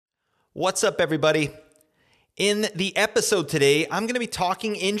What's up, everybody? In the episode today, I'm going to be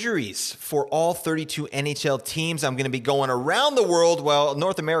talking injuries for all 32 NHL teams. I'm going to be going around the world, well,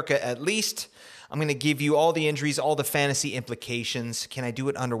 North America at least. I'm going to give you all the injuries, all the fantasy implications. Can I do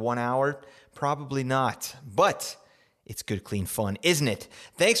it under 1 hour? Probably not, but it's good, clean fun, isn't it?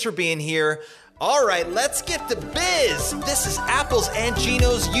 Thanks for being here. All right, let's get to biz. This is Apples and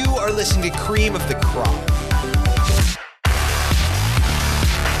Ginos. You are listening to Cream of the Crop.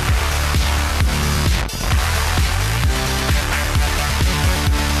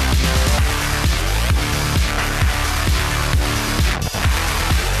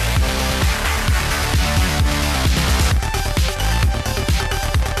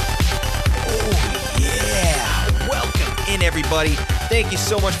 Everybody, thank you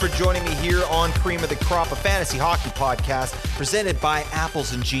so much for joining me here on Cream of the Crop, a fantasy hockey podcast presented by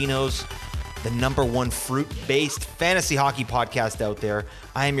Apples and Ginos, the number one fruit-based fantasy hockey podcast out there.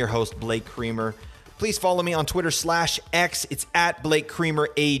 I am your host, Blake Creamer. Please follow me on Twitter /X. It's at Blake Creamer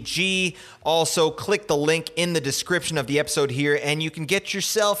AG. Also, click the link in the description of the episode here, and you can get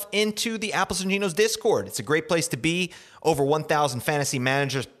yourself into the Apples and Ginos Discord. It's a great place to be. Over 1,000 fantasy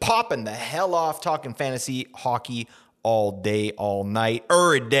managers popping the hell off talking fantasy hockey all day, all night,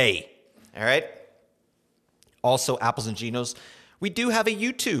 a day. All right. Also, Apples and Ginos, we do have a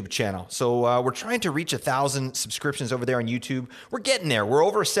YouTube channel. So we're trying to reach 1,000 subscriptions over there on YouTube. We're getting there. We're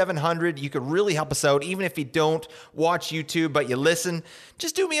over 700. You could really help us out, even if you don't watch YouTube, but you listen.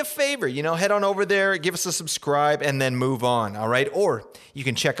 Just do me a favor, head on over there, give us a subscribe, and then move on. All right. Or you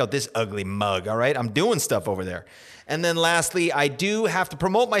can check out this ugly mug. All right. I'm doing stuff over there. And then lastly, I do have to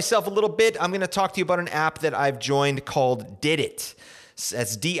promote myself a little bit. I'm going to talk to you about an app that I've joined called Did It.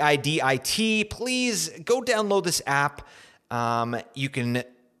 That's DIDIT. Please go download this app. You can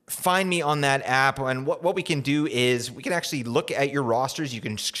find me on that app, and what we can do is we can actually look at your rosters. You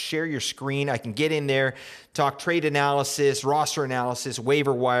can share your screen. I can get in there, talk trade analysis, roster analysis,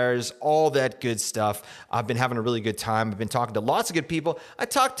 waiver wires, all that good stuff. I've been having a really good time. I've been talking to lots of good people. I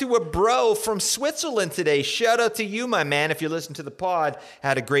talked to a bro from Switzerland today. Shout out to you, my man. If you listen to the pod,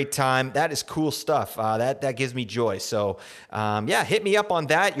 had a great time. That is cool stuff. That gives me joy. So hit me up on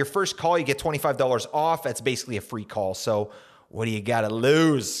that. Your first call, you get $25 off. That's basically a free call. So what do you got to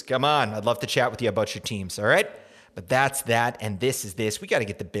lose? Come on. I'd love to chat with you about your teams. All right. But that's that. And this is this. We got to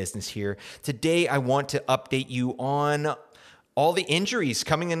get the business here. Today, I want to update you on all the injuries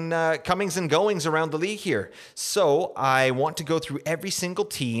comings and goings around the league here. So I want to go through every single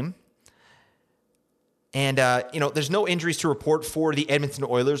team. And, there's no injuries to report for the Edmonton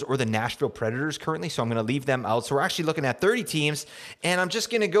Oilers or the Nashville Predators currently, so I'm going to leave them out. So we're actually looking at 30 teams, and I'm just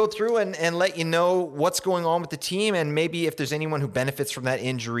going to go through and let you know what's going on with the team, and maybe if there's anyone who benefits from that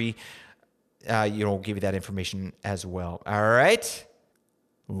injury, we'll give you that information as well. All right?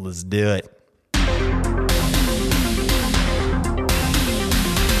 Let's do it.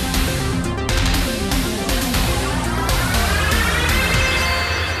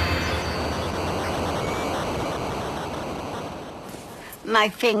 My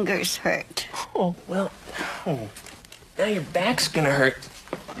fingers hurt. Oh, now your back's gonna hurt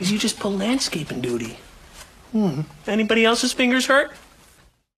because you just pulled landscaping duty. Anybody else's fingers hurt?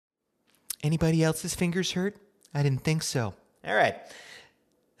 Anybody else's fingers hurt? I didn't think so. All right.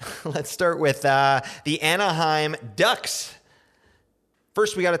 Let's start with the Anaheim Ducks.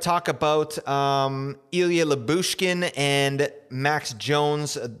 First, we got to talk about Ilya Lyubushkin and Max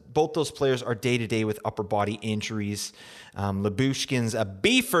Jones. Both those players are day-to-day with upper body injuries. Lyubushkin's a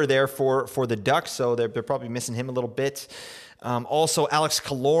beefer there for the Ducks, so they're probably missing him a little bit. Also, Alex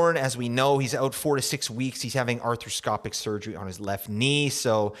Killorn, as we know, he's out 4 to 6 weeks. He's having arthroscopic surgery on his left knee.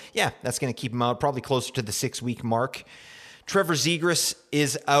 So, that's going to keep him out probably closer to the 6-week mark. Trevor Zegras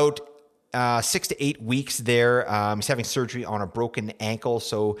is out 6 to 8 weeks there. He's having surgery on a broken ankle,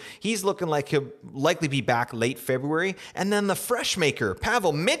 so he's looking like he'll likely be back late February. And then the fresh maker,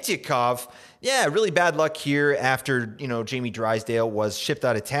 Pavel Mintyukov, really bad luck here after, Jamie Drysdale was shipped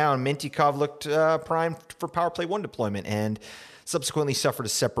out of town. Mintyukov looked primed for power play 1 deployment and subsequently suffered a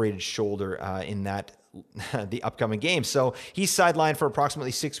separated shoulder in the upcoming game. So he's sidelined for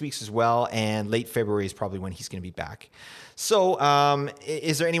approximately 6 weeks as well, and late February is probably when he's going to be back. So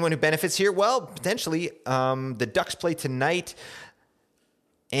is there anyone who benefits here? Well, potentially. The Ducks play tonight,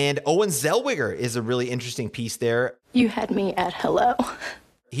 and Owen Zellweger is a really interesting piece there. You had me at hello.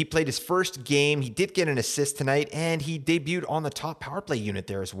 He played his first game. He did get an assist tonight, and he debuted on the top power play unit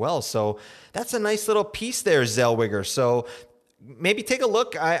there as well. So that's a nice little piece there, Zellweger. So maybe take a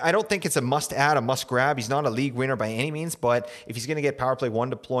look. I don't think it's a must-add, a must-grab. He's not a league winner by any means, but if he's going to get power play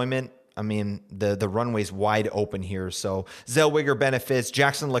 1 deployment, I mean, the runway's wide open here. So Zellweger benefits,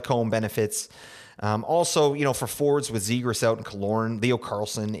 Jackson Lacombe benefits. Also, for forwards with Zegras out and Killorn, Leo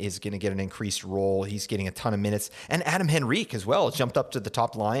Carlson is going to get an increased role. He's getting a ton of minutes. And Adam Henrique as well jumped up to the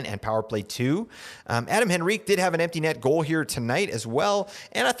top line and power play 2. Adam Henrique did have an empty net goal here tonight as well.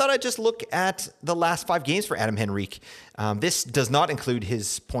 And I thought I'd just look at the last 5 games for Adam Henrique. This does not include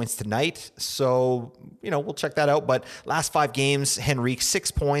his points tonight. So, we'll check that out. But last 5 games, Henrique, 6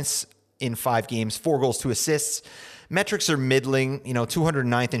 points in 5 games, 4 goals, 2 assists. Metrics are middling,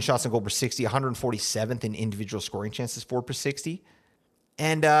 209th in shots on goal per 60, 147th in individual scoring chances, 4 per 60.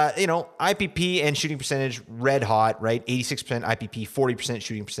 And, IPP and shooting percentage, red hot, right? 86% IPP, 40%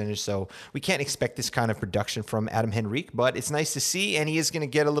 shooting percentage. So we can't expect this kind of production from Adam Henrique, but it's nice to see, and he is going to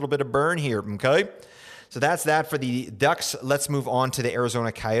get a little bit of burn here, okay? So that's that for the Ducks. Let's move on to the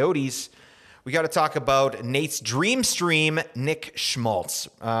Arizona Coyotes. We got to talk about Nate's dream stream, Nick Schmaltz.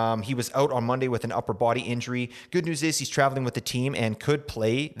 He was out on Monday with an upper body injury. Good news is he's traveling with the team and could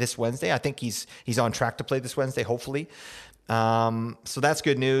play this Wednesday. I think he's on track to play this Wednesday, hopefully. So that's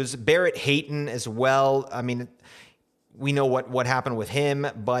good news. Barrett Hayton as well. I mean, we know what happened with him,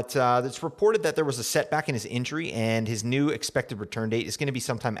 but it's reported that there was a setback in his injury, and his new expected return date is going to be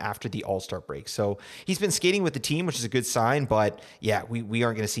sometime after the All-Star break. So he's been skating with the team, which is a good sign, but yeah, we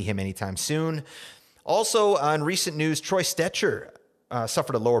aren't going to see him anytime soon. Also, in recent news, Troy Stetcher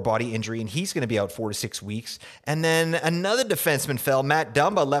suffered a lower body injury, and he's going to be out 4 to 6 weeks. And then another defenseman fell. Matt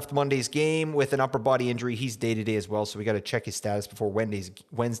Dumba left Monday's game with an upper body injury. He's day-to-day as well, so we got to check his status before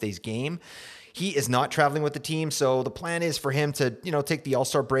Wednesday's game. He is not traveling with the team, so the plan is for him to, take the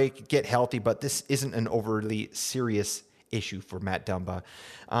All-Star break, get healthy, but this isn't an overly serious issue for Matt Dumba.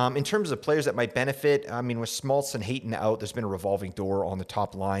 In terms of players that might benefit, I mean, with Schmaltz and Hayton out, there's been a revolving door on the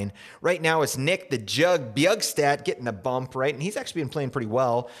top line. Right now, it's Nick the Jug Bjugstad getting a bump, right? And he's actually been playing pretty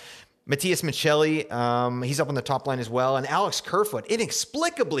well. Matthias Michelli, he's up on the top line as well. And Alex Kerfoot,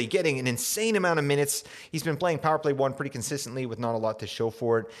 inexplicably getting an insane amount of minutes. He's been playing power play 1 pretty consistently with not a lot to show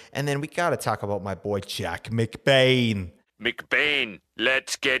for it. And then we got to talk about my boy, Jack McBain. McBain,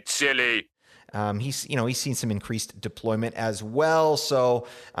 let's get silly. He's seen some increased deployment as well. So,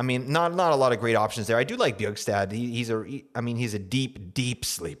 I mean, not a lot of great options there. I do like Bjugstad. He's a deep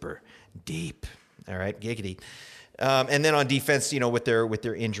sleeper. Deep. All right. Giggity. And then on defense, with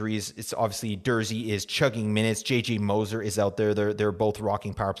their injuries, it's obviously Dursey is chugging minutes. JJ Moser is out there. They're both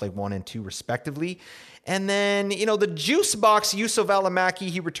rocking power play 1 and 2 respectively. And then, the juice box, Yusuf Alamaki,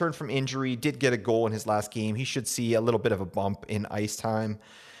 he returned from injury, did get a goal in his last game. He should see a little bit of a bump in ice time.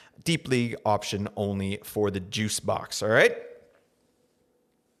 Deep league option only for the juice box. All right.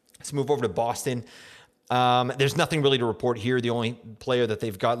 Let's move over to Boston. There's nothing really to report here. The only player that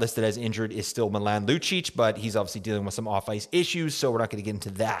they've got listed as injured is still Milan Lucic, but he's obviously dealing with some off-ice issues, so we're not going to get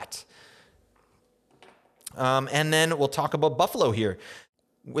into that. And then we'll talk about Buffalo here.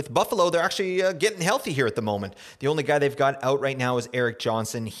 With Buffalo, they're actually getting healthy here at the moment. The only guy they've got out right now is Eric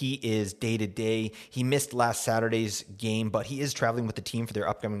Johnson. He is day-to-day. He missed last Saturday's game, but he is traveling with the team for their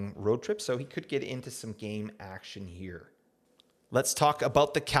upcoming road trip, so he could get into some game action here. Let's talk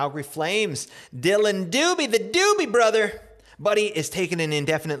about the Calgary Flames. Dylan Doobie, the Doobie brother. Buddy is taking an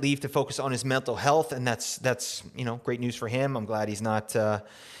indefinite leave to focus on his mental health, and that's great news for him. I'm glad he's not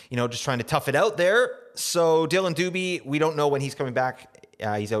just trying to tough it out there. So Dylan Doobie, we don't know when he's coming back.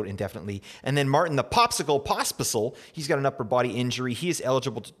 He's out indefinitely. And then Martin the Popsicle Pospisil, he's got an upper body injury. He is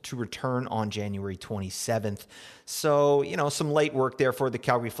eligible to return on January 27th. So, some light work there for the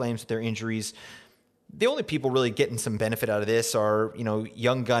Calgary Flames with their injuries. The only people really getting some benefit out of this are,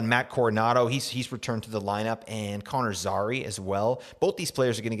 young gun Matt Coronado. He's returned to the lineup, and Connor Zary as well. Both these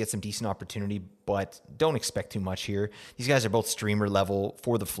players are going to get some decent opportunity, but don't expect too much here. These guys are both streamer level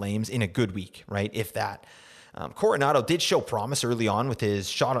for the Flames in a good week, right? If that. Coronado did show promise early on with his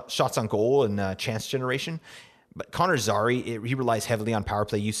shots on goal and chance generation. But Connor Zary, he relies heavily on power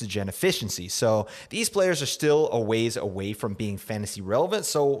play usage and efficiency. So these players are still a ways away from being fantasy relevant.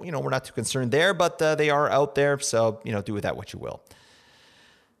 So, we're not too concerned there, but they are out there. So, do with that what you will.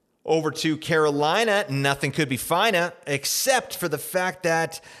 Over to Carolina, nothing could be finer except for the fact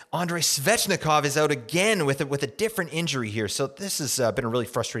that Andrei Svechnikov is out again with a different injury here. So this has been a really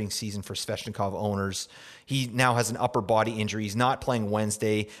frustrating season for Svechnikov owners. He now has an upper body injury. He's not playing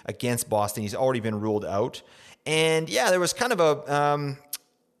Wednesday against Boston. He's already been ruled out. And yeah, there was kind of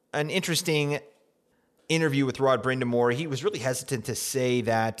an interesting interview with Rod Brindamore, he was really hesitant to say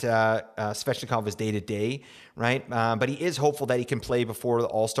that Svechnikov was day-to-day, right? But he is hopeful that he can play before the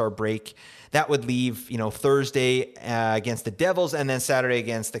All-Star break. That would leave, Thursday against the Devils and then Saturday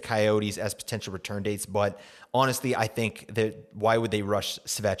against the Coyotes as potential return dates. But honestly, I think that why would they rush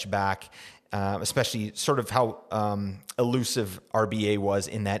Svech back? Especially sort of how elusive RBA was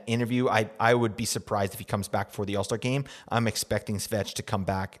in that interview. I would be surprised if he comes back for the All-Star game. I'm expecting Svech to come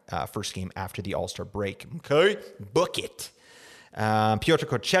back first game after the All-Star break. Okay, book it. Pyotr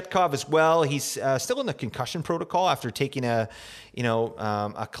Kochetkov as well. He's still in the concussion protocol after taking a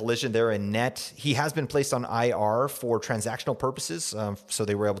collision there in net. He has been placed on IR for transactional purposes, so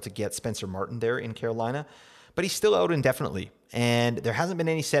they were able to get Spencer Martin there in Carolina. But he's still out indefinitely, and there hasn't been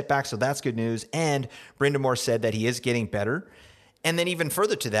any setbacks, so that's good news. And Brindamore said that he is getting better. And then even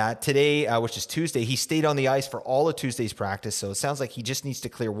further to that, today, which is Tuesday, he stayed on the ice for all of Tuesday's practice. So it sounds like he just needs to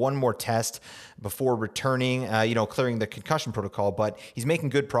clear one more test before returning, clearing the concussion protocol. But he's making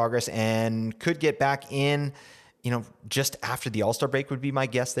good progress and could get back in, just after the All-Star break would be my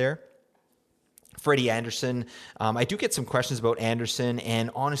guess there. Freddie Anderson. I do get some questions about Anderson, and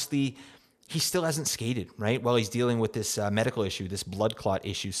honestly, he still hasn't skated, right? While he's dealing with this medical issue, this blood clot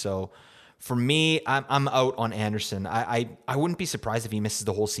issue. So for me, I'm out on Anderson. I wouldn't be surprised if he misses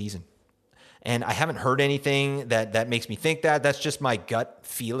the whole season. And I haven't heard anything that makes me think that. That's just my gut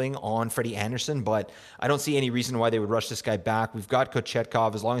feeling on Freddie Anderson, but I don't see any reason why they would rush this guy back. We've got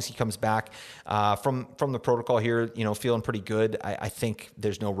Kochetkov. As long as he comes back from the protocol here, feeling pretty good, I think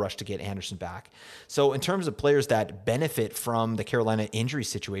there's no rush to get Anderson back. So in terms of players that benefit from the Carolina injury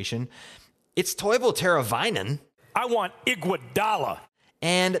situation, it's Toivo Teravainen. I want Iguodala.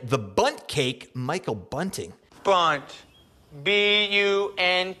 And the bunt cake, Michael Bunting. Bunt.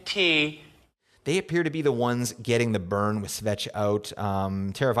 B-U-N-T. They appear to be the ones getting the burn with Svech out.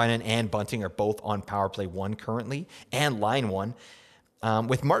 Teravainen and Bunting are both on power play 1 currently and line 1.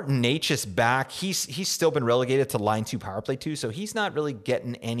 With Martin Necas back, he's still been relegated to line 2 power play 2, so he's not really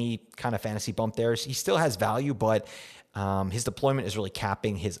getting any kind of fantasy bump there. He still has value, but his deployment is really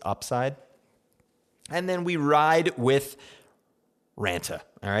capping his upside. And then we ride with Ranta.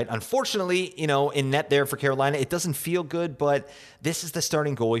 All right. Unfortunately, in net there for Carolina, it doesn't feel good, but this is the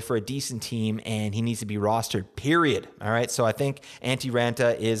starting goalie for a decent team, and he needs to be rostered, period. All right. So I think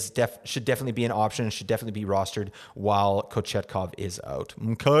Ranta should definitely be an option, should definitely be rostered while Kochetkov is out.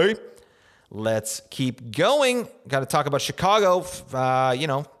 Okay. Let's keep going. Got to talk about Chicago,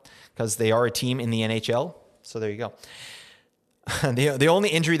 because they are a team in the NHL. So there you go. The only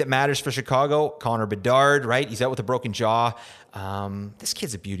injury that matters for Chicago, Connor Bedard, right? He's out with a broken jaw. This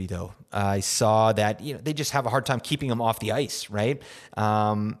kid's a beauty, though. I saw that they just have a hard time keeping him off the ice, right?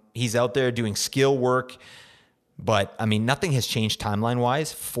 He's out there doing skill work. But, nothing has changed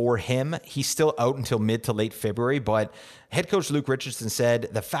timeline-wise for him. He's still out until mid to late February, but head coach Luke Richardson said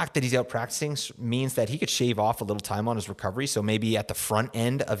the fact that he's out practicing means that he could shave off a little time on his recovery, so maybe at the front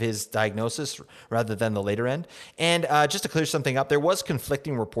end of his diagnosis rather than the later end. And just to clear something up, there was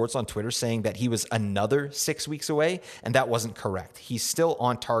conflicting reports on Twitter saying that he was another 6 weeks away, and that wasn't correct. He's still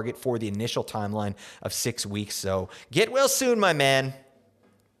on target for the initial timeline of 6 weeks, so get well soon, my man.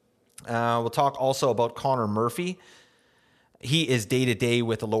 We'll talk also about Connor Murphy. He is day-to-day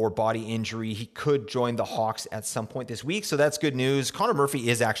with a lower body injury. He could join the Hawks at some point this week, so that's good news. Connor Murphy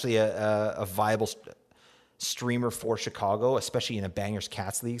is actually a viable streamer for Chicago, especially in a Bangers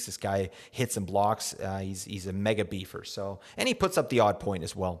Cats leagues. This guy hits and blocks. He's a mega beefer, and he puts up the odd point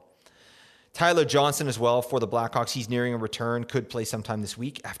as well. Tyler Johnson as well for the Blackhawks. He's nearing a return, could play sometime this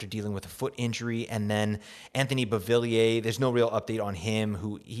week after dealing with a foot injury. And then Anthony Beauvillier, there's no real update on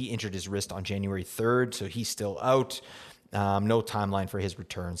him. He injured his wrist on January 3rd, so he's still out. No timeline for his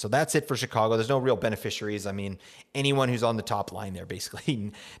return. So that's it for Chicago. There's no real beneficiaries. Anyone who's on the top line there,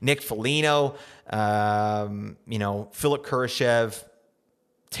 basically. Nick Foligno, Philip Kurashev,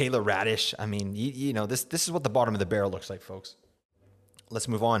 Taylor Radish. This is what the bottom of the barrel looks like, folks. Let's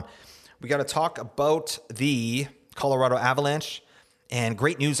move on. We got to talk about the Colorado Avalanche, and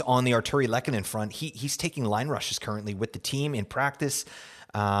great news on the Arturi Lehkonen front. He's taking line rushes currently with the team in practice.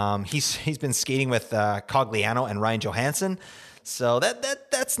 He's been skating with Cogliano and Ryan Johansson, so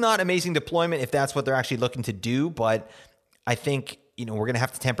that's not amazing deployment if that's what they're actually looking to do. But I think we're going to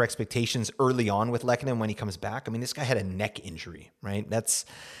have to temper expectations early on with Lehkonen when he comes back. This guy had a neck injury, right? It's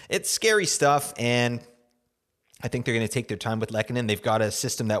scary stuff, and I think they're going to take their time with Lehkonen. They've got a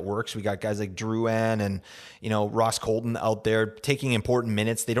system that works. We got guys like Drouin and, Ross Colton out there taking important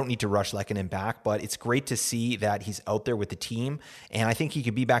minutes. They don't need to rush Lehkonen back, but it's great to see that he's out there with the team, and I think he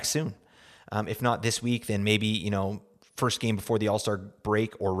could be back soon. If not this week, then maybe, first game before the All-Star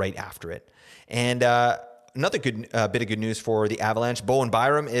break or right after it. And another good bit of good news for the Avalanche, Bowen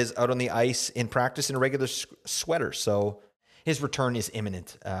Byram is out on the ice in practice in a regular sweater. So his return is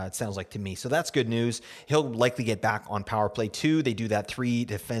imminent, it sounds like to me. So that's good news. He'll likely get back on power play 2. They do that 3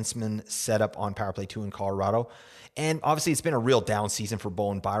 defenseman setup on power play 2 in Colorado. And obviously it's been a real down season for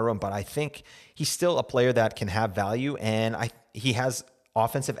Bowen Byram, but I think he's still a player that can have value, and he has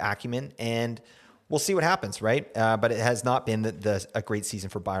offensive acumen, and we'll see what happens, right? But it has not been a great season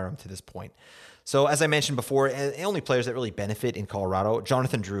for Byram to this point. So as I mentioned before, the only players that really benefit in Colorado,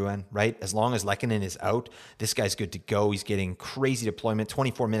 Jonathan Drouin, right? As long as Lehkonen is out, this guy's good to go. He's getting crazy deployment,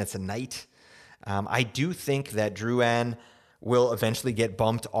 24 minutes a night. I do think that Drouin will eventually get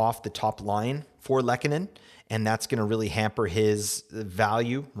bumped off the top line for Lehkonen, and that's going to really hamper his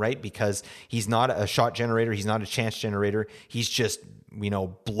value, right? Because he's not a shot generator. He's not a chance generator. He's just,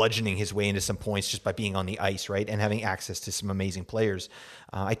 bludgeoning his way into some points just by being on the ice, right? And having access to some amazing players.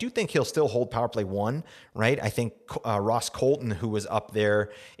 I do think he'll still hold power play 1, right? I think Ross Colton, who was up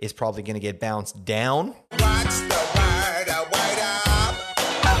there, is probably going to get bounced down. What's the word? Word up.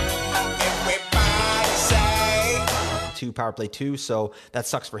 Everybody say. To power play 2, so that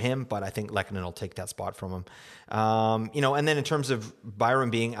sucks for him, but I think Lehkonen will take that spot from him. And then in terms of Byram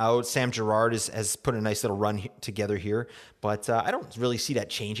being out, Sam Girard has put a nice little run together here, but I don't really see that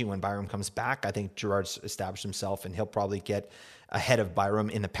changing when Byram comes back. I think Girard's established himself, and he'll probably get ahead of Byram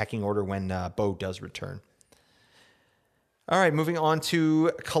in the pecking order when Bo does return. All right, moving on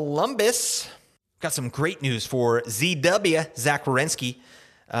to Columbus. Got some great news for ZW, Zach Werenski.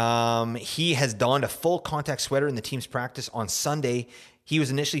 He has donned a full contact sweater in the team's practice on Sunday. He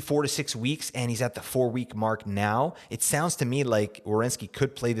was initially 4 to 6 weeks, and he's at the 4-week mark now. It sounds to me like Werenski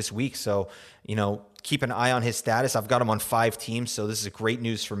could play this week, so, keep an eye on his status. I've got him on 5 teams, so this is great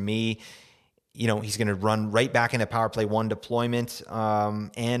news for me. He's going to run right back into power play 1 deployment.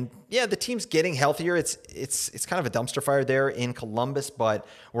 The team's getting healthier. It's kind of a dumpster fire there in Columbus, but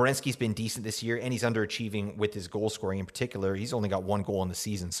Werenski's been decent this year, and he's underachieving with his goal scoring in particular. He's only got 1 goal in the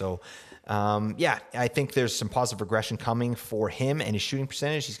season. So, I think there's some positive regression coming for him and his shooting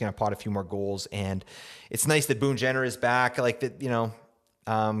percentage. He's going to pot a few more goals, and it's nice that Boone Jenner is back. I like that,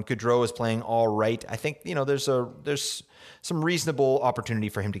 Gaudreau is playing all right. I think, there's some reasonable opportunity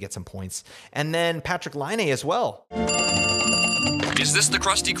for him to get some points. And then Patrick Laine as well. Is this the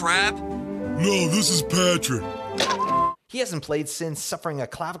Krusty Krab? No, this is Patrick. He hasn't played since suffering a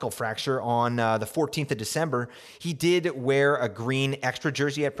clavicle fracture on the 14th of December. He did wear a green extra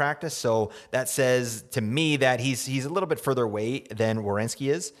jersey at practice, so that says to me that he's a little bit further away than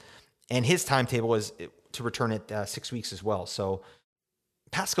Werenski is. And his timetable is to return at 6 weeks as well. So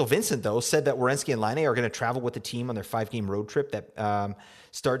Pascal Vincent, though, said that Werenski and Laine are going to travel with the team on their 5-game road trip that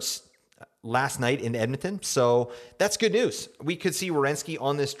starts last night in Edmonton. So that's good news. We could see Werenski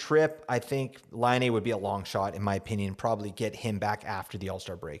on this trip. I think Laine would be a long shot, in my opinion, probably get him back after the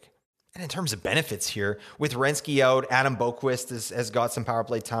All-Star break. And in terms of benefits here, with Werenski out, Adam Boqvist has got some power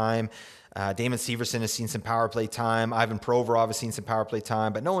play time. Damon Severson has seen some power play time. Ivan Provorov has seen some power play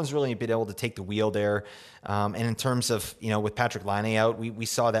time, but no one's really been able to take the wheel there. And in terms of, with Patrick Laine out, we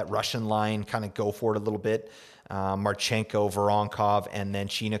saw that Russian line kind of go for it a little bit. Marchenko, Voronkov, and then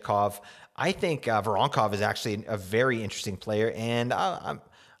Chinakhov. I think Voronkov is actually a very interesting player, and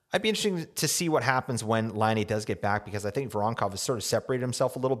I'd be interested to see what happens when Laine does get back, because I think Voronkov has sort of separated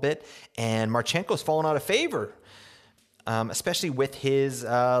himself a little bit, and Marchenko's fallen out of favor. Especially with his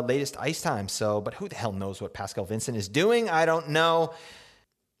latest ice time. But who the hell knows what Pascal Vincent is doing? I don't know.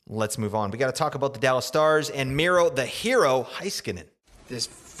 Let's move on. We got to talk about the Dallas Stars and Miro, the hero, Heiskanen. This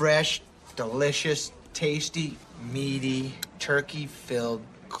fresh, delicious, tasty, meaty, turkey-filled,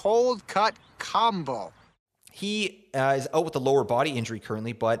 cold-cut combo. He is out with a lower body injury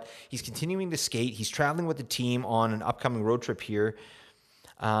currently, but he's continuing to skate. He's traveling with the team on an upcoming road trip here.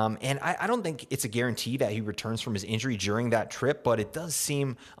 And I don't think it's a guarantee that he returns from his injury during that trip, but it does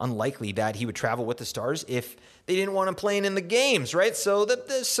seem unlikely that he would travel with the Stars if they didn't want him playing in the games, right? So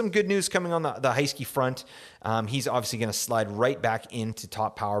there's some good news coming on the Heiske front. He's obviously going to slide right back into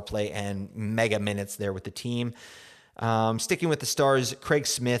top power play and mega minutes there with the team. Sticking with the Stars, Craig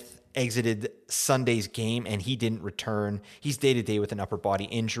Smith exited Sunday's game and he didn't return. He's day-to-day with an upper body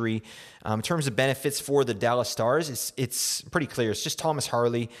injury. In terms of benefits for the Dallas Stars, it's pretty clear. It's just Thomas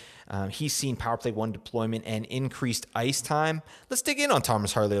Harley. He's seen power play 1 deployment and increased ice time. Let's dig in on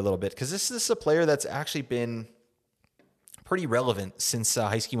Thomas Harley a little bit, because this is a player that's actually been pretty relevant since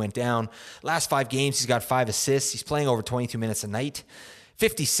Heiske went down. Last 5 games, he's got 5 assists. He's playing over 22 minutes a night.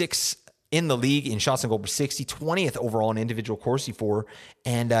 56 in the league in shots on goal per 60, 20th overall in individual Corsi for,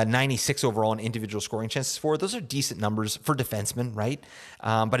 and 96 overall in individual scoring chances for. Those are decent numbers for defensemen, right?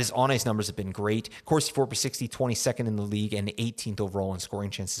 But his on-ice numbers have been great. Corsi for per 60, 22nd in the league, and 18th overall in scoring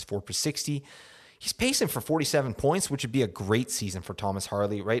chances for per 60. He's pacing for 47 points, which would be a great season for Thomas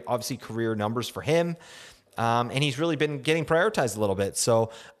Harley, right? Obviously, career numbers for him. And he's really been getting prioritized a little bit.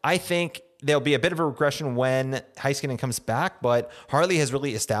 So I think there'll be a bit of a regression when Heiskanen comes back, but Harley has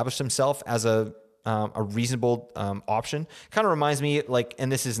really established himself as a reasonable option. Kind of reminds me, like,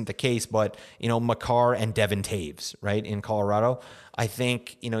 and this isn't the case, but, Makar and Devin Taves, right, in Colorado. I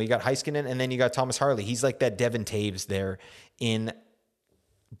think, you got Heiskanen and then you got Thomas Harley. He's like that Devin Taves there in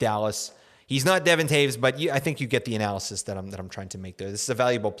Dallas. He's not Devin Taves, but I think you get the analysis that I'm trying to make there. This is a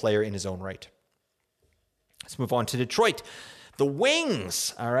valuable player in his own right. Let's move on to Detroit. The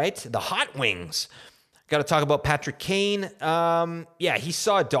Wings, all right? The Hot Wings. Got to talk about Patrick Kane. He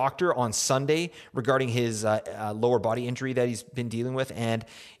saw a doctor on Sunday regarding his lower body injury that he's been dealing with, and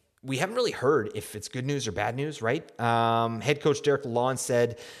we haven't really heard if it's good news or bad news, right? Head coach Derek Lalonde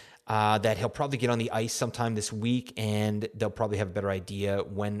said that he'll probably get on the ice sometime this week, and they'll probably have a better idea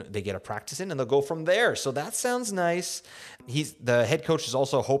when they get a practice in, and they'll go from there. So that sounds nice. The head coach is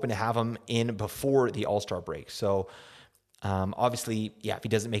also hoping to have him in before the All-Star break. So obviously, if he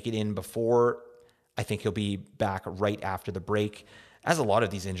doesn't make it in before, I think he'll be back right after the break, as a lot of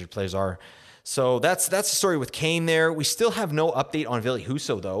these injured players are. So that's the story with Kane there. We still have no update on Ville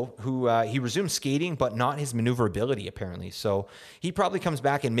Husso, though, who he resumed skating, but not his maneuverability, apparently. So he probably comes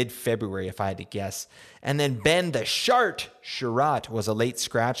back in mid-February, if I had to guess. And then Ben the Sherratt was a late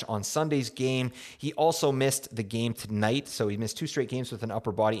scratch on Sunday's game. He also missed the game tonight, so he missed 2 straight games with an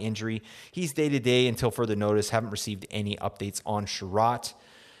upper body injury. He's day-to-day until further notice. Haven't received any updates on Sherratt.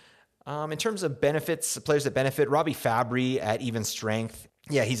 In terms of benefits, players that benefit, Robbie Fabry at even strength.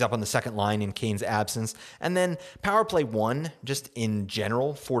 Yeah, he's up on the second line in Kane's absence. And then power play 1, just in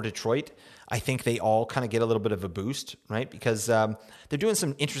general for Detroit, I think they all kind of get a little bit of a boost, right? Because they're doing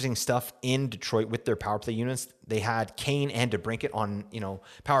some interesting stuff in Detroit with their power play units. They had Kane and DeBrincat on,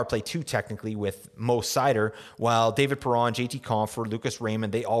 power play 2 technically with Mo Seider, while David Perron, JT Compher, Lucas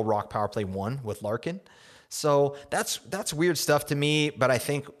Raymond, they all rock power play 1 with Larkin. So that's weird stuff to me, but I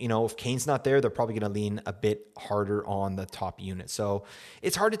think, if Kane's not there, they're probably going to lean a bit harder on the top unit. So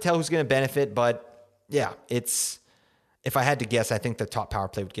it's hard to tell who's going to benefit, but yeah, if I had to guess, I think the top power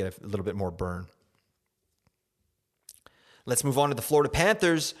play would get a little bit more burn. Let's move on to the Florida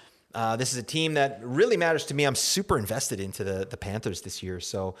Panthers. This is a team that really matters to me. I'm super invested into the Panthers this year.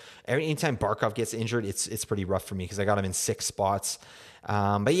 So anytime Barkov gets injured, it's pretty rough for me because I got him in 6 spots.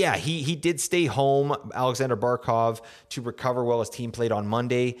 But yeah, he did stay home, Alexander Barkov, to recover while his team played on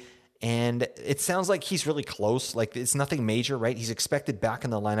Monday. And it sounds like he's really close. Like, it's nothing major, right? He's expected back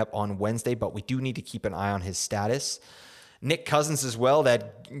in the lineup on Wednesday, but we do need to keep an eye on his status. Nick Cousins as well,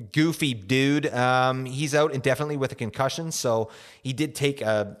 that goofy dude. He's out indefinitely with a concussion. So he did take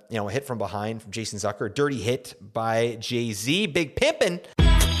a hit from behind from Jason Zucker. A dirty hit by Jay-Z. Big pimpin'.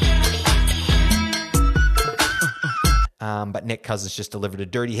 But Nick Cousins just delivered a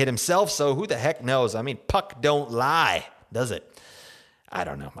dirty hit himself, so who the heck knows? I mean, puck don't lie, does it? I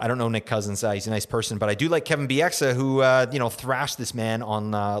don't know. I don't know Nick Cousins. He's a nice person, but I do like Kevin Bieksa, who thrashed this man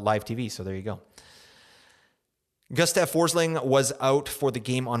on live TV, so there you go. Gustav Forsling was out for the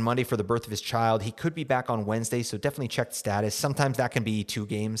game on Monday for the birth of his child. He could be back on Wednesday, so definitely check the status. Sometimes that can be 2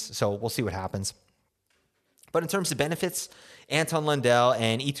 games, so we'll see what happens. But in terms of benefits, Anton Lundell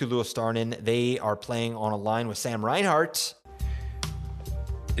and Eetu Luostarinen, they are playing on a line with Sam Reinhart.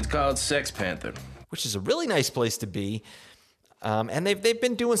 It's called Sex Panther, which is a really nice place to be. And they've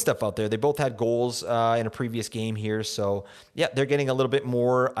been doing stuff out there. They both had goals in a previous game here. So, yeah, they're getting a little bit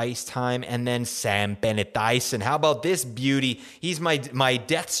more ice time. And then Sam Bennett Dyson. How about this beauty? He's my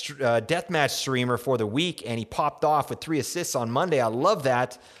deathmatch streamer for the week, and he popped off with 3 assists on Monday. I love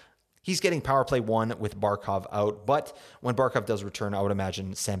that. He's getting power play 1 with Barkov out. But when Barkov does return, I would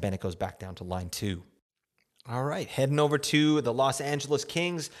imagine Sam Bennett goes back down to line 2. All right, heading over to the Los Angeles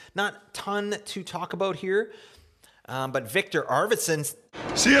Kings. Not a ton to talk about here. But Victor Arvidsson.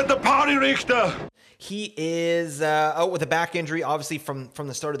 See you at the party, Richter. He is out with a back injury, obviously, from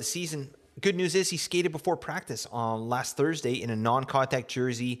the start of the season. Good news is he skated before practice on last Thursday in a non-contact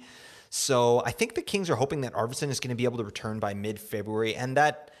jersey. So I think the Kings are hoping that Arvidsson is going to be able to return by mid-February, and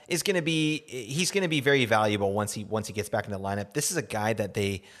that is going to be he's going to be very valuable once he gets back in the lineup. This is a guy that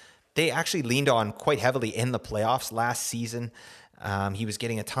they actually leaned on quite heavily in the playoffs last season. He was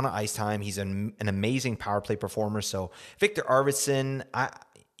getting a ton of ice time. He's an amazing power play performer. So Victor Arvidsson,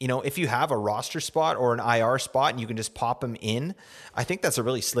 if you have a roster spot or an IR spot and you can just pop him in, I think that's a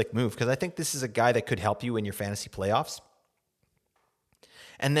really slick move because I think this is a guy that could help you in your fantasy playoffs.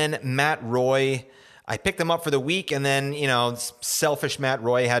 And then Matt Roy, I picked him up for the week, and then, selfish Matt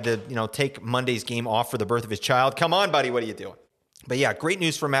Roy had to, take Monday's game off for the birth of his child. Come on, buddy, what are you doing? But yeah, great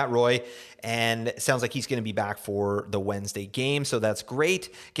news for Matt Roy, and it sounds like he's going to be back for the Wednesday game, so that's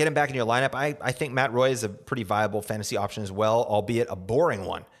great. Get him back in your lineup. I think Matt Roy is a pretty viable fantasy option as well, albeit a boring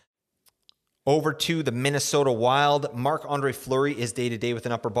one. Over to the Minnesota Wild. Marc-Andre Fleury is day-to-day with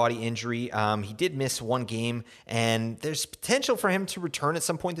an upper body injury. He did miss one game, and there's potential for him to return at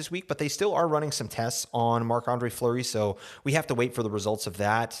some point this week, but they still are running some tests on Marc-Andre Fleury, so we have to wait for the results of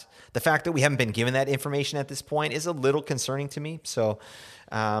that. The fact that we haven't been given that information at this point is a little concerning to me, so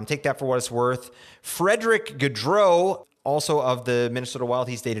take that for what it's worth. Frederick Gaudreau, also of the Minnesota Wild,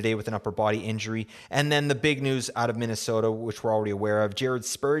 he's day-to-day with an upper body injury. And then the big news out of Minnesota, which we're already aware of, Jared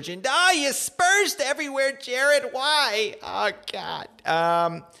Spurgeon. You spursed everywhere, Jared. Why? Oh,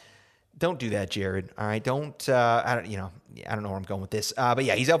 God. Don't do that, Jared. All right, don't. I don't know where I'm going with this. But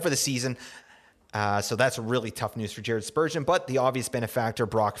yeah, he's out for the season. So that's really tough news for Jared Spurgeon. But the obvious benefactor,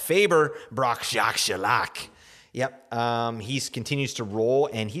 Brock Faber, Brock Jacques Chalac. Yep, he continues to roll,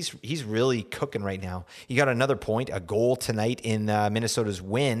 and he's really cooking right now. He got another point, a goal tonight in Minnesota's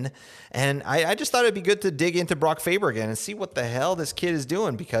win, and I just thought it'd be good to dig into Brock Faber again and see what the hell this kid is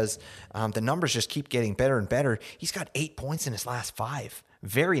doing because the numbers just keep getting better and better. He's got 8 points in his last 5.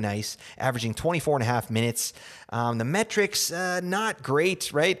 Very nice, averaging 24 and a half minutes. The metrics, not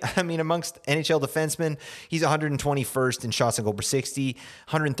great, right? I mean, amongst NHL defensemen, he's 121st in shots on goal per 60,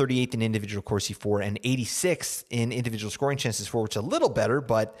 138th in individual Corsi for, and 86th in individual scoring chances for, which is a little better,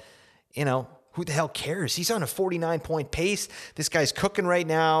 but, who the hell cares? He's on a 49-point pace. This guy's cooking right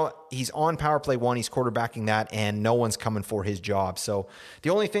now. He's on power play 1. He's quarterbacking that, and no one's coming for his job. So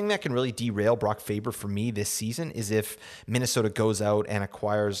the only thing that can really derail Brock Faber for me this season is if Minnesota goes out and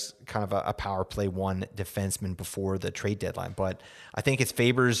acquires kind of a power play 1 defenseman before the trade deadline. But I think it's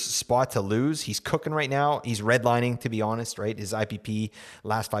Faber's spot to lose. He's cooking right now. He's redlining, to be honest, right? His IPP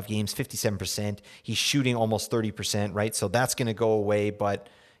last 5 games, 57%. He's shooting almost 30%, right? So that's going to go away, but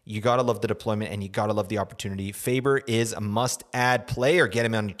you got to love the deployment and you got to love the opportunity. Faber is a must-add player. Get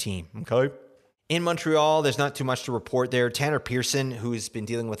him on your team, okay? In Montreal, there's not too much to report there. Tanner Pearson, who's been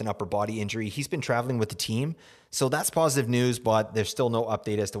dealing with an upper body injury, he's been traveling with the team. So that's positive news, but there's still no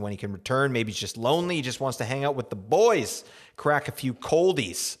update as to when he can return. Maybe he's just lonely. He just wants to hang out with the boys, crack a few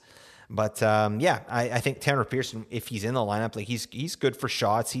coldies. But I think Tanner Pearson, if he's in the lineup, like he's good for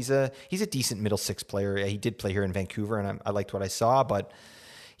shots. He's a decent middle six player. He did play here in Vancouver, and I liked what I saw, but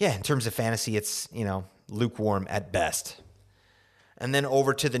yeah, in terms of fantasy, it's, lukewarm at best. And then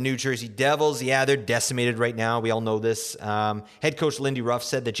over to the New Jersey Devils. Yeah, they're decimated right now. We all know this. Head coach Lindy Ruff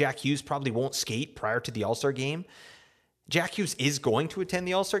said that Jack Hughes probably won't skate prior to the All-Star game. Jack Hughes is going to attend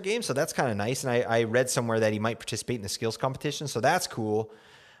the All-Star game, so that's kind of nice. And I read somewhere that he might participate in the skills competition, so that's cool.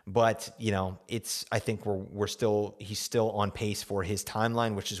 But, I think he's still on pace for his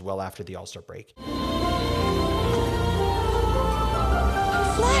timeline, which is well after the All-Star break.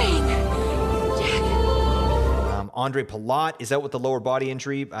 Andre Palat is out with the lower body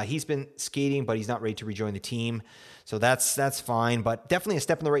injury. He's been skating, but he's not ready to rejoin the team. So that's fine, but definitely a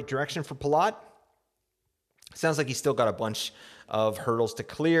step in the right direction for Palat. Sounds like he's still got a bunch of hurdles to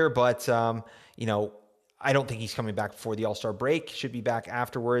clear, but, I don't think he's coming back before the All-Star break. Should be back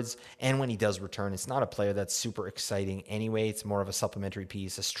afterwards. And when he does return, it's not a player that's super exciting anyway. It's more of a supplementary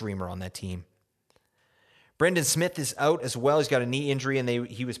piece, a streamer on that team. Brendan Smith is out as well. He's got a knee injury, and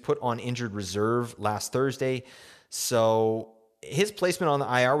he was put on injured reserve last Thursday. So his placement on the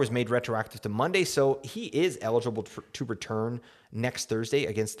IR was made retroactive to Monday, so he is eligible to return next Thursday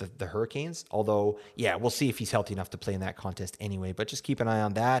against the Hurricanes. Although, yeah, we'll see if he's healthy enough to play in that contest anyway, but just keep an eye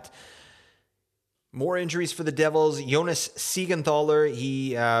on that. More injuries for the Devils. Jonas Siegenthaler,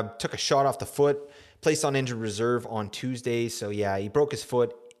 he took a shot off the foot, placed on injured reserve on Tuesday. So, yeah, he broke his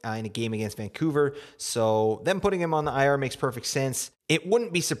foot in a game against Vancouver. So them putting him on the IR makes perfect sense. It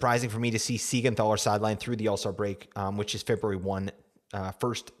wouldn't be surprising for me to see Siegenthaler sidelined through the All-Star break, which is February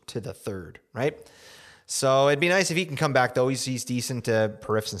 1st to the 3rd, right? So it'd be nice if he can come back, though. He's decent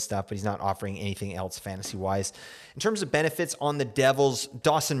periffs and stuff, but he's not offering anything else fantasy-wise. In terms of benefits on the Devils,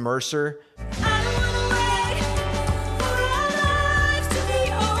 Dawson Mercer.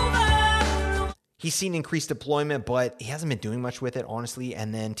 He's seen increased deployment, but he hasn't been doing much with it, honestly.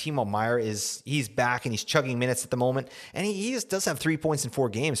 And then Timo Meier he's back and he's chugging minutes at the moment. And he does have 3 points in 4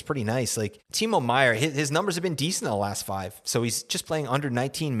 games. Pretty nice. Like Timo Meier, his numbers have been decent in the last 5. So he's just playing under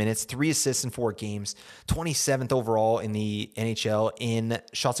 19 minutes, 3 assists in 4 games, 27th overall in the NHL in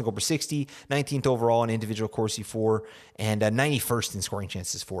shots on goal per 60, 19th overall in individual Corsi for, and 91st in scoring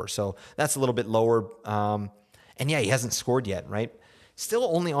chances for. So that's a little bit lower. And yeah, he hasn't scored yet, right? Still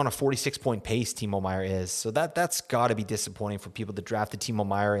only on a 46-point pace, Timo Meier is. So that's got to be disappointing for people that drafted Timo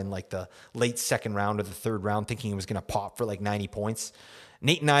Meier in like the late second round or the third round, thinking he was going to pop for like 90 points.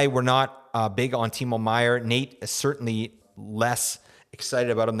 Nate and I were not big on Timo Meier. Nate is certainly less excited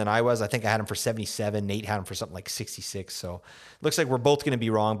about him than I was. I think I had him for 77. Nate had him for something like 66. So looks like we're both going to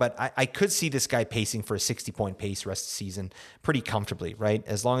be wrong. But I could see this guy pacing for a 60-point pace rest of the season pretty comfortably, right?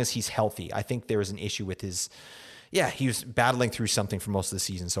 As long as he's healthy. I think there is an issue with his... Yeah, he was battling through something for most of the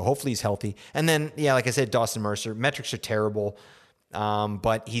season. So hopefully he's healthy. And then, yeah, like I said, Dawson Mercer, metrics are terrible,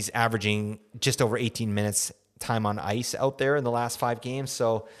 but he's averaging just over 18 minutes time on ice out there in the last 5 games.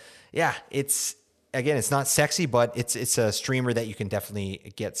 So, yeah, it's not sexy, but it's a streamer that you can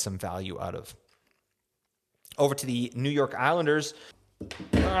definitely get some value out of. Over to the New York Islanders.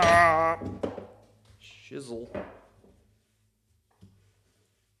 Shizzle.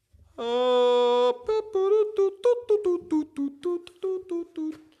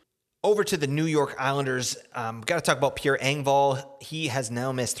 Over to the New York Islanders. Got to talk about Pierre Engvall. He has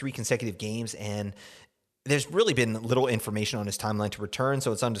now missed 3 consecutive games, and there's really been little information on his timeline to return,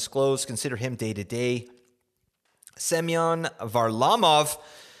 so it's undisclosed. Consider him day-to-day. Semyon Varlamov,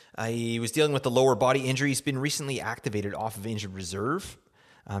 he was dealing with the lower body injury. He's been recently activated off of injured reserve.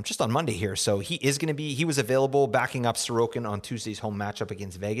 Just on Monday here. So he was available backing up Sorokin on Tuesday's home matchup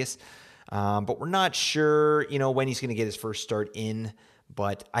against Vegas. But we're not sure, when he's going to get his first start in.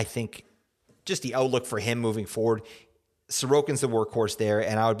 But I think just the outlook for him moving forward, Sorokin's the workhorse there.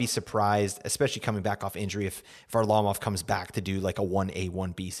 And I would be surprised, especially coming back off injury, if Varlamov comes back to do like a 1A,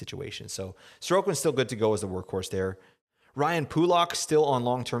 1B situation. So Sorokin's still good to go as the workhorse there. Ryan Pulak still on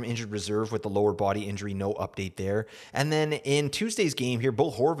long-term injured reserve with the lower body injury, no update there. And then in Tuesday's game here,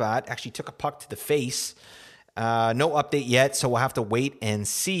 Bo Horvat actually took a puck to the face. No update yet, so we'll have to wait and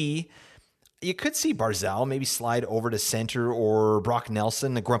see. You could see Barzal maybe slide over to center, or Brock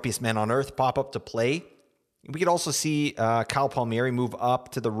Nelson, the grumpiest man on earth, pop up to play. We could also see Kyle Palmieri move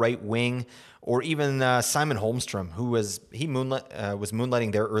up to the right wing, or even Simon Holmstrom, who was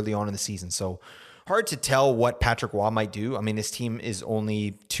moonlighting there early on in the season. So hard to tell what Patrick Waugh might do. I mean, this team is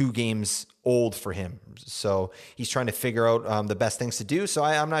only 2 games old for him. So he's trying to figure out the best things to do. So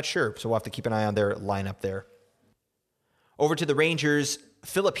I'm not sure. So we'll have to keep an eye on their lineup there. Over to the Rangers.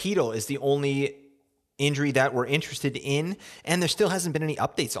 Philip Hedl is the only injury that we're interested in. And there still hasn't been any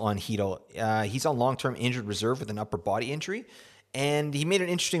updates on Hedl. He's on long-term injured reserve with an upper body injury. And he made an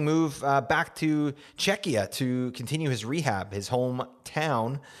interesting move back to Czechia to continue his rehab, his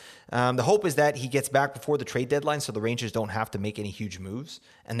hometown. The hope is that he gets back before the trade deadline so the Rangers don't have to make any huge moves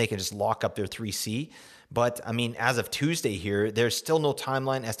and they can just lock up their 3C. But, I mean, as of Tuesday here, there's still no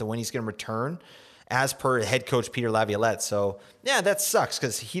timeline as to when he's going to return, as per head coach Peter Laviolette. So, yeah, that sucks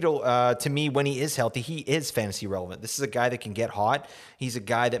because Hedl, to me, when he is healthy, he is fantasy relevant. This is a guy that can get hot. He's a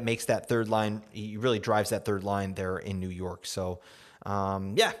guy that makes that third line. He really drives that third line there in New York. So,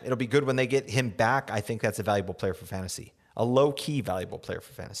 yeah, it'll be good when they get him back. I think that's a valuable player for fantasy. A low-key valuable player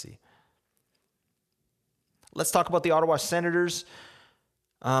for fantasy. Let's talk about the Ottawa Senators.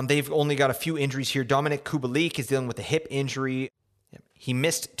 They've only got a few injuries here. Dominic Kubalik is dealing with a hip injury. He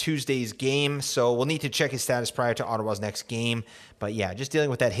missed Tuesday's game, so we'll need to check his status prior to Ottawa's next game. But yeah, just dealing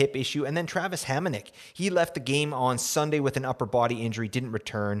with that hip issue. And then Travis Hamonic, he left the game on Sunday with an upper body injury, didn't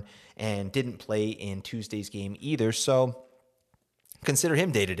return, and didn't play in Tuesday's game either. So consider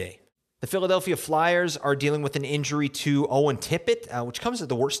him day-to-day. The Philadelphia Flyers are dealing with an injury to Owen Tippett, which comes at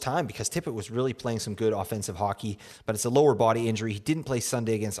the worst time because Tippett was really playing some good offensive hockey, but it's a lower body injury. He didn't play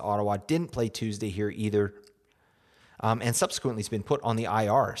Sunday against Ottawa, didn't play Tuesday here either, and subsequently he's been put on the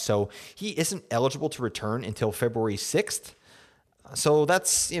IR. So he isn't eligible to return until February 6th. So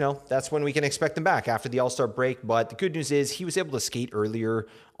that's when we can expect him back after the All-Star break. But the good news is he was able to skate earlier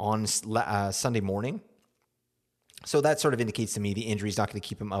on Sunday morning. So that sort of indicates to me the injury is not going to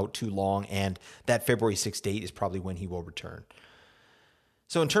keep him out too long, and that February 6th date is probably when he will return.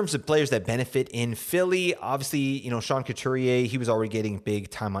 So in terms of players that benefit in Philly, obviously, Sean Couturier, he was already getting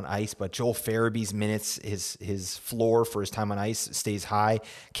big time on ice, but Joel Farabee's minutes, his floor for his time on ice stays high.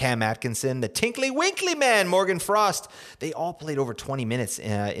 Cam Atkinson, the Tinkly Winkly man, Morgan Frost, they all played over 20 minutes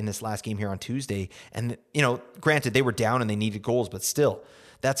in this last game here on Tuesday. And, granted, they were down and they needed goals, but still,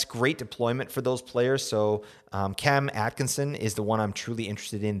 that's great deployment for those players. So Cam Atkinson is the one I'm truly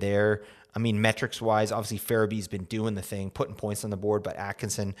interested in there. I mean, metrics-wise, obviously Farabee's been doing the thing, putting points on the board, but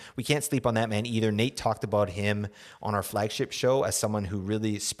Atkinson, we can't sleep on that man either. Nate talked about him on our flagship show as someone who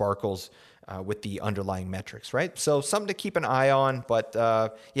really sparkles with the underlying metrics, right? So something to keep an eye on. But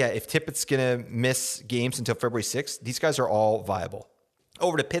if Tippett's going to miss games until February 6th, these guys are all viable.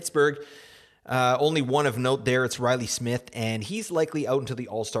 Over to Pittsburgh. Only one of note there. It's Riley Smith, and he's likely out until the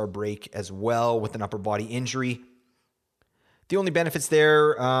All-Star break as well with an upper body injury. The only benefits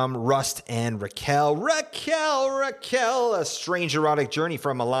there, Rust and Raquel, a strange erotic journey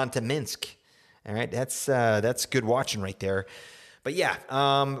from Milan to Minsk. All right, that's good watching right there. But yeah,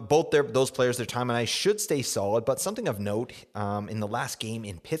 those players, their time on ice should stay solid. But something of note, in the last game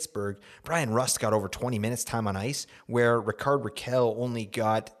in Pittsburgh, Brian Rust got over 20 minutes time on ice, where Ricard Raquel only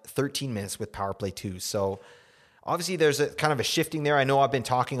got 13 minutes with power play 2. So obviously there's a kind of a shifting there. I know I've been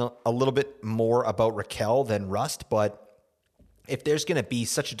talking a little bit more about Raquel than Rust, but if there's going to be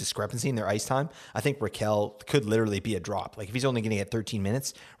such a discrepancy in their ice time, I think Raquel could literally be a drop. Like if he's only going to get 13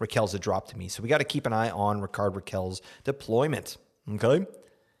 minutes, Raquel's a drop to me. So we got to keep an eye on Ricard Raquel's deployment. Okay.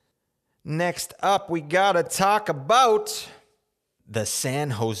 Next up, we got to talk about the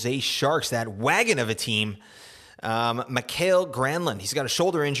San Jose Sharks, that wagon of a team. Mikael Granlund, he's got a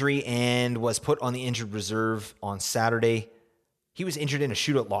shoulder injury and was put on the injured reserve on Saturday. He was injured in a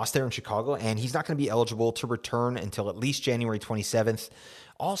shootout loss there in Chicago, and he's not going to be eligible to return until at least January 27th.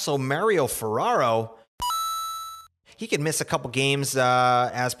 Also, Mario Ferraro, he could miss a couple games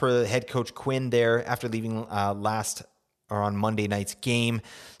as per head coach Quinn there after leaving on Monday night's game.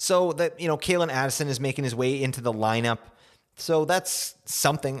 So that, Kalen Addison is making his way into the lineup. So that's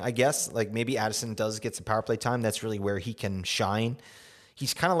something, I guess. Like maybe Addison does get some power play time. That's really where he can shine.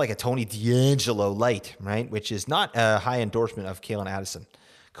 He's kind of like a Tony DeAngelo light, right? Which is not a high endorsement of Kalen Addison.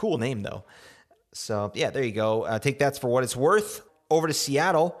 Cool name, though. So, yeah, there you go. Take that for what it's worth. Over to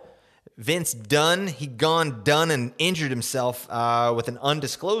Seattle. Vince Dunn. He gone done and injured himself with an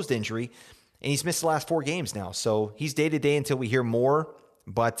undisclosed injury. And he's missed the last 4 games now. So he's day-to-day until we hear more.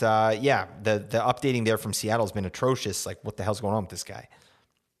 But, the updating there from Seattle has been atrocious. Like, what the hell's going on with this guy?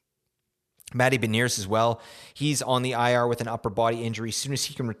 Matty Beniers as well. He's on the IR with an upper body injury. As soon as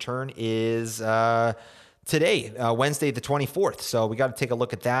he can return is today, Wednesday the 24th. So we got to take a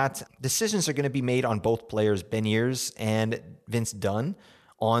look at that. Decisions are going to be made on both players, Beniers and Vince Dunn,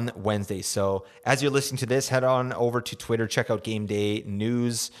 on Wednesday. So as you're listening to this, head on over to Twitter, check out Game Day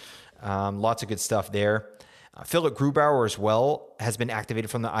News. Lots of good stuff there. Philip Grubauer as well has been activated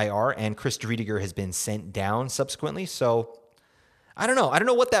from the IR, and Chris Driediger has been sent down subsequently. So I don't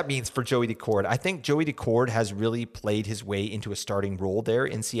know what that means for Joey Decord. I think Joey Decord has really played his way into a starting role there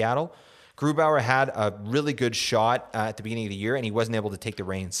in Seattle. Grubauer had a really good shot at the beginning of the year, and he wasn't able to take the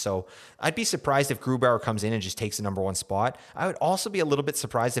reins. So I'd be surprised if Grubauer comes in and just takes the number 1 spot. I would also be a little bit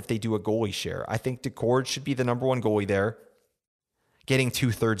surprised if they do a goalie share. I think Decord should be the number 1 goalie there, getting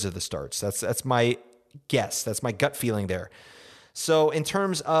 2/3 of the starts. That's my guess. That's my gut feeling there. So in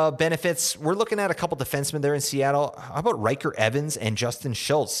terms of benefits, we're looking at a couple defensemen there in Seattle. How about Riker Evans and Justin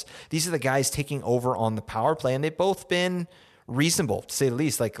Schultz? These are the guys taking over on the power play, and they've both been reasonable, to say the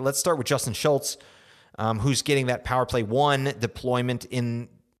least. Like, let's start with Justin Schultz, who's getting that power play 1 deployment in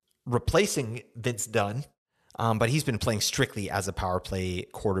replacing Vince Dunn. But he's been playing strictly as a power play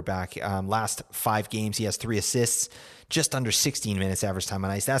quarterback. Last 5 games, he has 3 assists, just under 16 minutes average time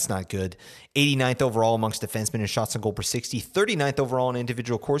on ice. That's not good. 89th overall amongst defensemen in shots on goal per 60. 39th overall in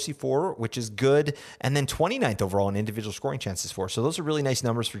individual Corsi for, which is good. And then 29th overall in individual scoring chances for. So those are really nice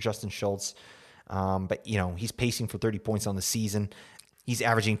numbers for Justin Schultz. But, he's pacing for 30 points on the season. He's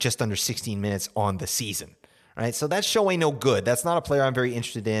averaging just under 16 minutes on the season. Right, so that show ain't no good. That's not a player I'm very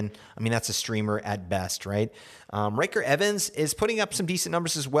interested in. I mean, that's a streamer at best, right? Riker Evans is putting up some decent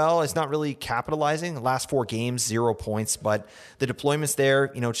numbers as well. It's not really capitalizing. The last 4 games, 0 points, but the deployments there,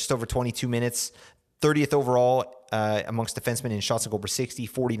 just over 22 minutes, 30th overall amongst defensemen in shots on goal per 60,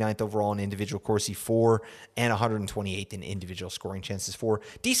 49th overall in individual Corsi for, and 128th in individual scoring chances for.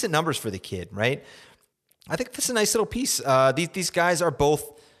 Decent numbers for the kid, right? I think that's a nice little piece. These guys are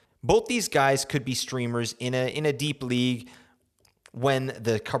both these guys could be streamers in a deep league when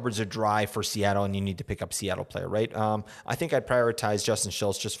the cupboards are dry for Seattle and you need to pick up Seattle player, right? I think I'd prioritize Justin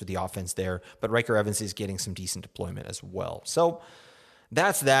Schultz just for the offense there, but Riker Evans is getting some decent deployment as well. So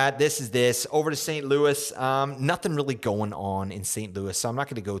that's that. This is this. Over to St. Louis. Nothing really going on in St. Louis, so I'm not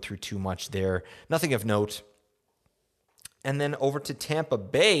going to go through too much there. Nothing of note. And then over to Tampa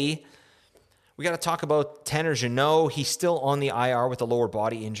Bay. We got to talk about Tanner Jeannot. He's still on the IR with a lower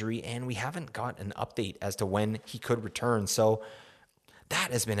body injury, and we haven't got an update as to when he could return. So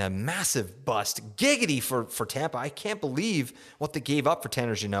that has been a massive bust. Giggity for Tampa. I can't believe what they gave up for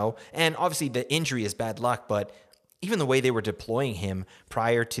Tanner Jeannot. And obviously the injury is bad luck, but even the way they were deploying him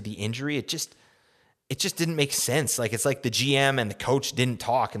prior to the injury, it just didn't make sense. Like, it's like the GM and the coach didn't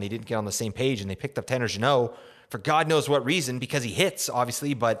talk and they didn't get on the same page, and they picked up Tanner Jeannot for God knows what reason, because he hits,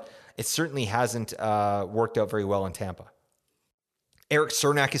 obviously, but it certainly hasn't worked out very well in Tampa. Eric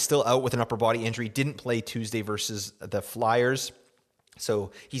Cernak is still out with an upper body injury. Didn't play Tuesday versus the Flyers.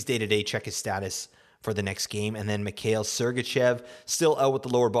 So he's day-to-day. Check his status for the next game. And then Mikhail Sergachev, still out with the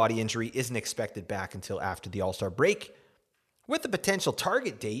lower body injury, isn't expected back until after the All-Star break, with the potential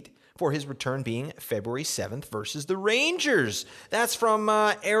target date for his return being February 7th versus the Rangers. That's from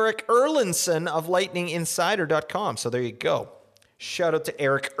Eric Erlinson of LightningInsider.com. So there you go. Shout out to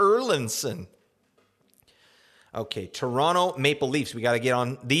Eric Erlinson. Okay, Toronto Maple Leafs. We got to get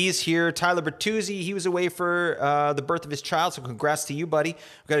on these here. Tyler Bertuzzi, he was away for the birth of his child, so congrats to you, buddy.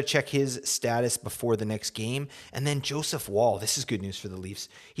 We've got to check his status before the next game. And then Joseph Woll. This is good news for the Leafs.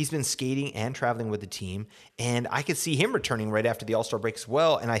 He's been skating and traveling with the team, and I could see him returning right after the All-Star break as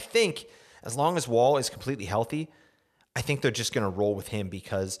well. And I think as long as Woll is completely healthy, I think they're just going to roll with him,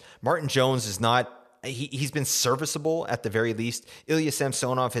 because Martin Jones is not... He's been serviceable at the very least. Ilya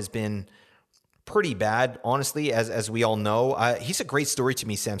Samsonov has been pretty bad, honestly, as we all know. He's a great story to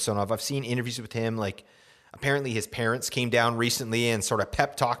me, Samsonov. I've seen interviews with him. Like, apparently his parents came down recently and sort of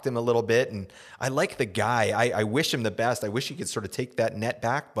pep talked him a little bit. And I like the guy. I wish him the best. I wish he could sort of take that net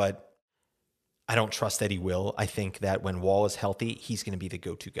back, but I don't trust that he will. I think that when Woll is healthy, he's going to be the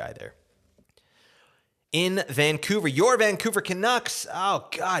go-to guy there. In Vancouver, your Vancouver Canucks. Oh,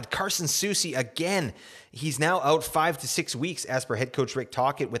 God, Carson Soucy again. He's now out 5 to 6 weeks, as per head coach Rick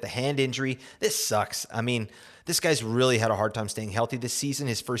Tocchet, with a hand injury. This sucks. I mean, this guy's really had a hard time staying healthy this season,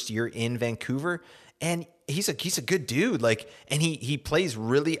 his first year in Vancouver. And he's a good dude. Like, and he plays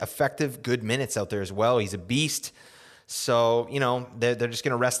really effective, good minutes out there as well. He's a beast. So, you know, they're just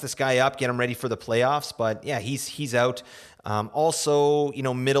going to rest this guy up, get him ready for the playoffs. But yeah, he's out. Also, you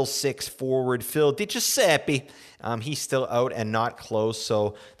know, middle six forward Phil DiGiuseppe, he's still out and not close.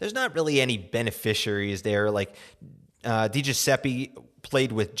 So there's not really any beneficiaries there. Like DiGiuseppe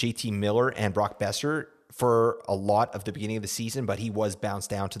played with JT Miller and Brock Besser for a lot of the beginning of the season, but he was bounced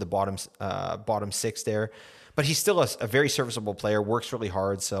down to the bottom six there. But he's still a very serviceable player, works really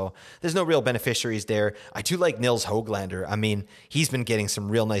hard, so there's no real beneficiaries there. I do like Nils Höglander. I mean, he's been getting some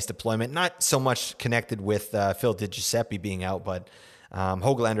real nice deployment, not so much connected with Phil DiGiuseppe being out, but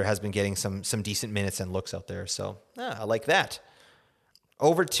Höglander has been getting some decent minutes and looks out there, so I like that.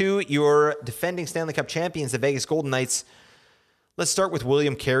 Over to your defending Stanley Cup champions, the Vegas Golden Knights. Let's start with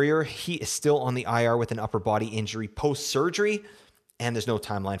William Carrier. He is still on the IR with an upper body injury post-surgery, and there's no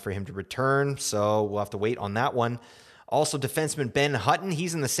timeline for him to return, so we'll have to wait on that one. Also, defenseman Ben Hutton,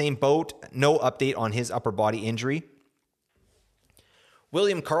 he's in the same boat. No update on his upper body injury.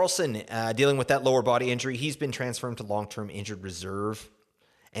 William Karlsson, dealing with that lower body injury. He's been transferred to long-term injured reserve,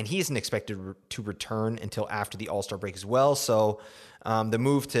 and he isn't expected to return until after the All-Star break as well, so the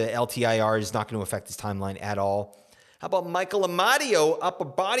move to LTIR is not going to affect his timeline at all. How about Michael Amadio, upper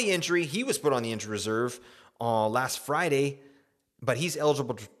body injury? He was put on the injured reserve last Friday, but he's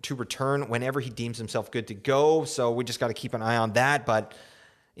eligible to return whenever he deems himself good to go. So we just got to keep an eye on that. But,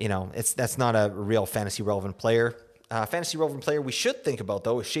 you know, that's not a real fantasy relevant player. Fantasy relevant player we should think about,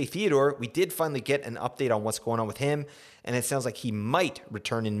 though, is Shea Theodore. We did finally get an update on what's going on with him, and it sounds like he might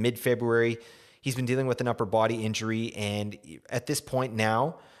return in mid-February. He's been dealing with an upper body injury, and at this point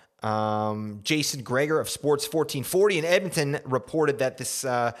now, Jason Greger of Sports 1440 in Edmonton reported that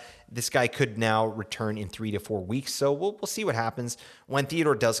this guy could now return in 3 to 4 weeks. So we'll see what happens. When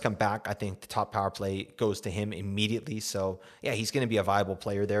Theodore does come back, I think the top power play goes to him immediately. So yeah, he's going to be a viable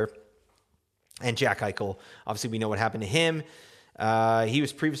player there. And Jack Eichel, obviously we know what happened to him. He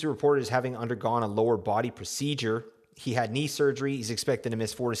was previously reported as having undergone a lower body procedure. He had knee surgery. He's expected to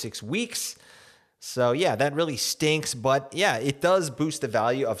miss 4 to 6 weeks. So, yeah, that really stinks. But, yeah, it does boost the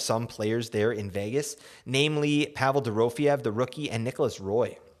value of some players there in Vegas, namely Pavel Dorofeyev, the rookie, and Nicholas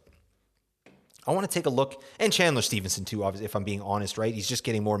Roy. I want to take a look, and Chandler Stevenson too, obviously, if I'm being honest, right? He's just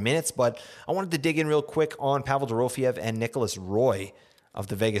getting more minutes, but I wanted to dig in real quick on Pavel Dorofeyev and Nicholas Roy of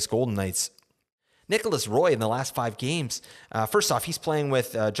the Vegas Golden Knights. Nicholas Roy in the last 5 games, first off, he's playing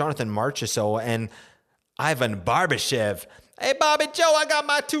with Jonathan Marchessault and Ivan Barbashev. Hey, Bobby Joe, I got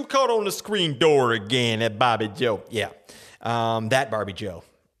my 2 code on the screen door again at Bobby Joe. Yeah, that Barbie Joe.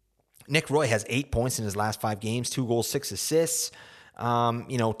 Nick Roy has 8 points in his last 5 games, 2 goals, 6 assists.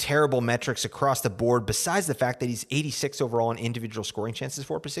 Terrible metrics across the board, besides the fact that he's 86 overall in individual scoring chances,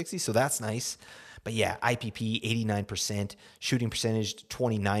 4 per 60, so that's nice. But yeah, IPP 89%, shooting percentage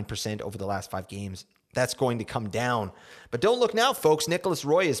 29% over the last 5 games. That's going to come down. But don't look now, folks. Nicholas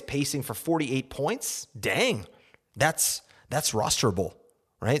Roy is pacing for 48 points. Dang, that's rosterable,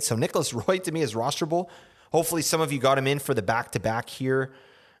 right? So Nicholas Roy to me is rosterable. Hopefully some of you got him in for the back-to-back here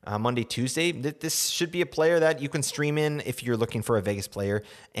Monday, Tuesday. This should be a player that you can stream in if you're looking for a Vegas player.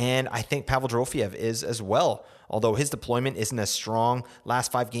 And I think Pavel Dorofeyev is as well, although his deployment isn't as strong.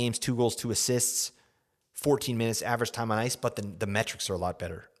 Last 5 games, 2 goals, 2 assists, 14 minutes average time on ice, but the metrics are a lot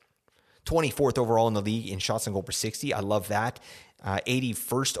better. 24th overall in the league in shots on goal per 60. I love that.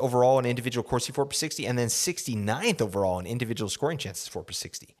 81st overall in individual Corsi 4 per 60, and then 69th overall in individual scoring chances 4 per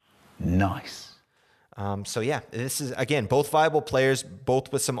 60. Nice. So yeah, this is, again, both viable players,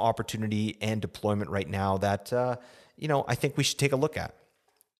 both with some opportunity and deployment right now that, I think we should take a look at.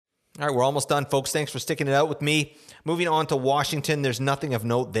 All right, we're almost done, folks. Thanks for sticking it out with me. Moving on to Washington, there's nothing of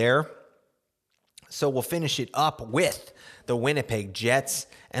note there. So we'll finish it up with the Winnipeg Jets,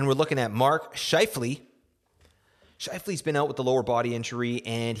 and we're looking at Mark Scheifele. Scheifele's been out with the lower body injury,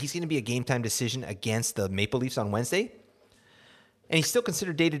 and he's going to be a game-time decision against the Maple Leafs on Wednesday. And he's still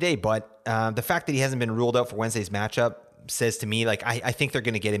considered day-to-day, but the fact that he hasn't been ruled out for Wednesday's matchup says to me, I think they're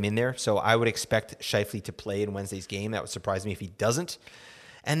going to get him in there. So I would expect Scheifele to play in Wednesday's game. That would surprise me if he doesn't.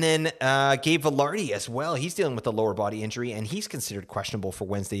 And then Gabe Vilardi as well. He's dealing with a lower body injury, and he's considered questionable for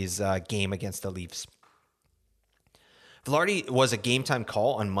Wednesday's game against the Leafs. Vilardi was a game-time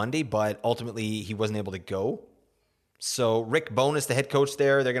call on Monday, but ultimately he wasn't able to go. So Rick Bowness, the head coach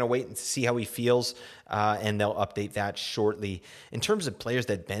there, they're going to wait and see how he feels, and they'll update that shortly. In terms of players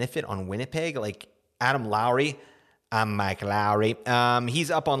that benefit on Winnipeg, like Adam Lowry, I'm Mike Lowry. He's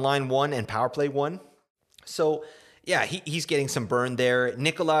up on line 1 and power play 1. So, yeah, he's getting some burn there.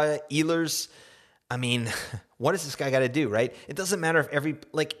 Nikolai Ehlers, I mean, what does this guy got to do, right? It doesn't matter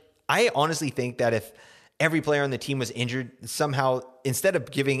if I honestly think that if every player on the team was injured, somehow, instead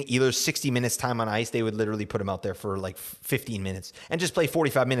of giving Ehlers 60 minutes time on ice, they would literally put him out there for 15 minutes and just play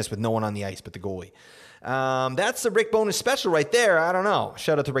 45 minutes with no one on the ice but the goalie. That's the Rick Bowness special right there. I don't know.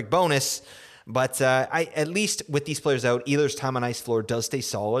 Shout out to Rick Bowness. But at least with these players out, Ehlers' time on ice floor does stay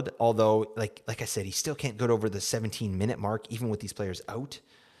solid. Although, like I said, he still can't get over the 17-minute mark, even with these players out.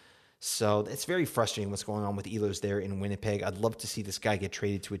 So it's very frustrating what's going on with Ehlers there in Winnipeg. I'd love to see this guy get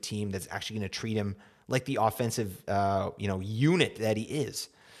traded to a team that's actually going to treat him like the offensive, unit that he is.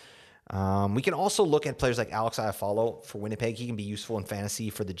 We can also look at players like Alex Iafallo for Winnipeg. He can be useful in fantasy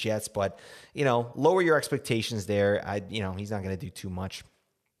for the Jets, but lower your expectations there. He's not going to do too much.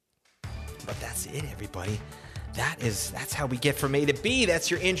 But that's it, everybody. That's how we get from A to B.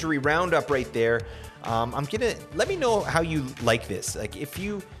 That's your injury roundup right there. Let me know how you like this. Like if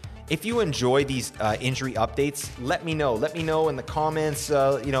you enjoy these injury updates, let me know. Let me know in the comments.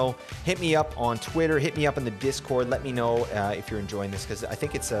 Hit me up on Twitter. Hit me up in the Discord. Let me know if you're enjoying this, because I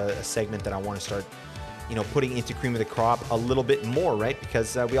think it's a segment that I want to start, putting into Cream of the Crop a little bit more, right?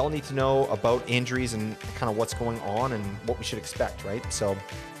 Because we all need to know about injuries and kind of what's going on and what we should expect, right? So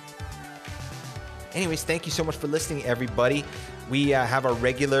anyways, thank you so much for listening, everybody. We have our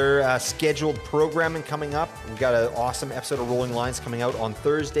regular scheduled programming coming up. We've got an awesome episode of Rolling Lines coming out on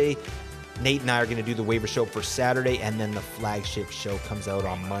Thursday. Nate and I are going to do the waiver show for Saturday, and then the flagship show comes out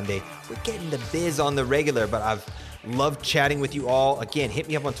on Monday. We're getting the biz on the regular, but I've loved chatting with you all. Again, hit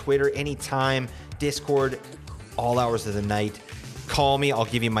me up on Twitter anytime, Discord, all hours of the night. Call me. I'll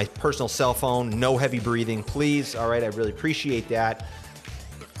give you my personal cell phone. No heavy breathing, please. All right, I really appreciate that.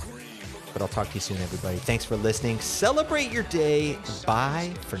 But I'll talk to you soon, everybody. Thanks for listening. Celebrate your day.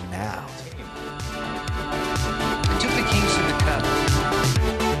 Bye for now. I took the Kings to the Cup.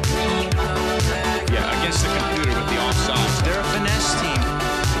 Yeah, against the computer with the offsides. They're a finesse team.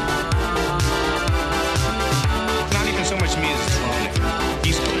 Not even so much me as it's wrong.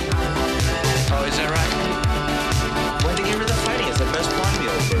 He's good. Oh, is that right? When to get rid of fighting? It's the best part of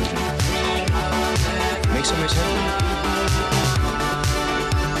the old version. Makes so much sense.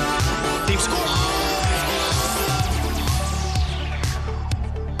 Team score.